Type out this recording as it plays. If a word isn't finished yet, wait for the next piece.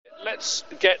Let's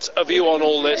get a view on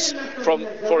all this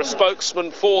for a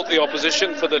spokesman for the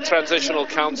opposition, for the Transitional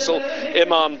Council.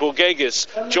 Iman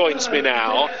Bughaigis joins me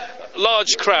now.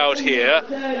 Large crowd here.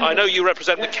 I know you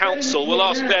represent the council. We'll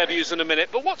ask their views in a minute.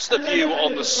 But what's the view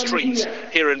on the street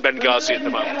here in Benghazi at the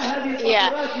moment?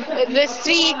 Yeah, the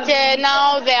street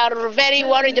now, they are very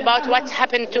worried about what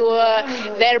happened to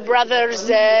their brothers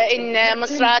in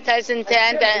Misrata, isn't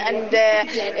it? And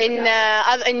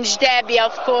in Jdabia,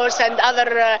 of course, and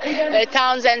other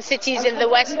towns and cities in the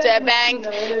West Bank.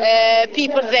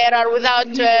 People there are without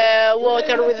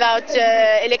water, without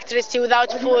electricity,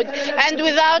 without food, and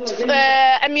without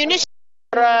ammunition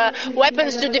or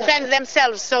weapons to defend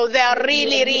themselves. So they are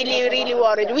really, really, really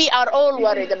worried. We are all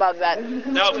worried about that.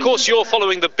 Now, of course, you're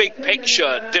following the big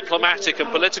picture diplomatic and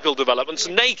political developments.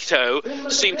 NATO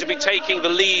seem to be taking the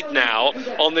lead now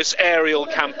on this aerial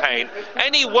campaign.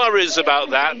 Any worries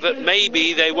about that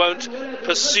maybe they won't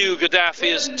pursue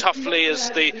Gaddafi as toughly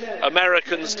as the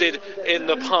Americans did in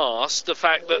the past? The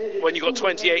fact that when you've got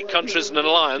 28 countries in an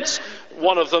alliance,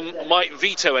 one of them might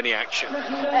veto any action.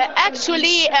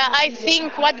 Actually, I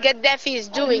think what Gaddafi is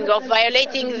doing of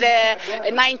violating the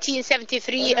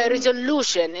 1973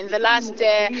 resolution in the last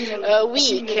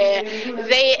week,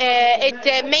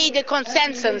 it made a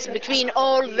consensus between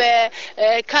all the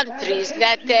countries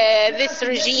that this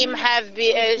regime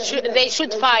they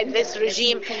should fight this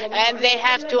regime, and they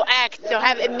have to act, to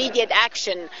have immediate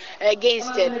action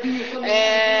against it.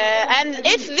 And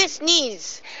if this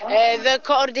needs the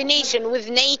coordination with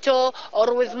NATO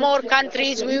or with more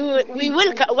countries, we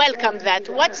will welcome that.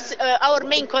 What's our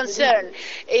main concern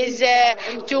is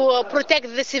to protect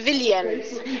the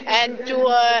civilians and to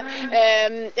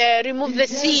remove the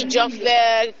siege of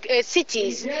the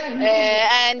cities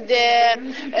and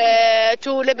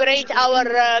to liberate our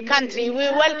country. We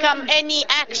welcome any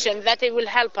action that will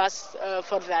help us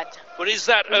for that. But is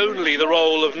that only the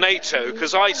role of NATO?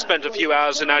 Because I spent a few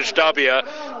hours in Jdabia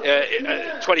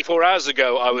 24 hours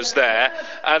ago. I was there,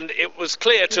 and it was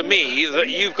clear to me that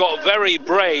you've got very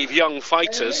brave young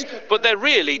fighters, but they're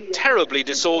really terribly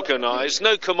disorganized.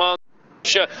 No command,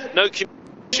 no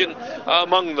communication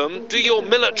among them. Do your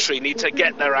military need to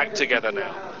get their act together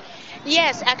now?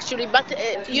 Yes, actually, but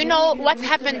you know what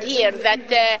happened here, that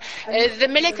the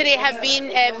military have been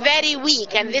very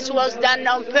weak, and this was done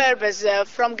on purpose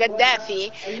from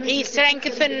Gaddafi. He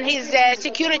strengthened his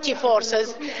security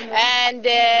forces, and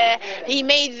he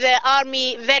made the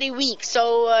army very weak,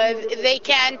 so they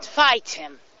can't fight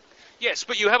him. Yes,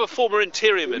 but you have a former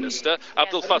Interior Minister,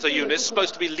 Abdel Fattah Yunus,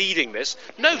 supposed to be leading this.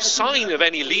 No sign of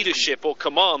any leadership or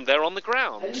command there on the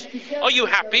ground. Are you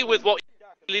happy with what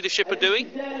leadership are doing?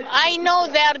 I know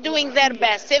they are doing their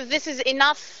best. If this is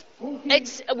enough,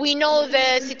 we know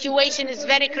the situation is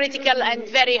very critical and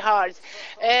very hard.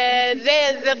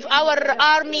 Our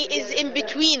army is in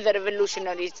between the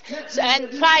revolutionaries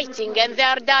and fighting, and they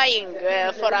are dying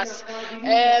for us.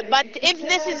 But if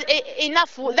this is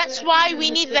enough, that's why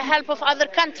we need the help of other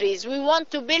countries. We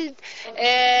want to build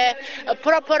a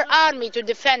proper army to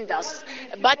defend us,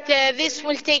 but this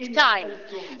will take time.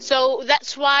 So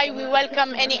that's why we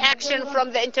welcome any action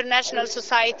from the international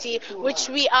society, which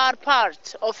we are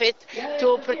part of it,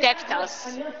 to protect us.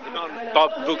 Iman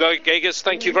Bughaigis,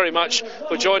 thank you very much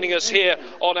for joining us here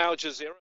on Al Jazeera.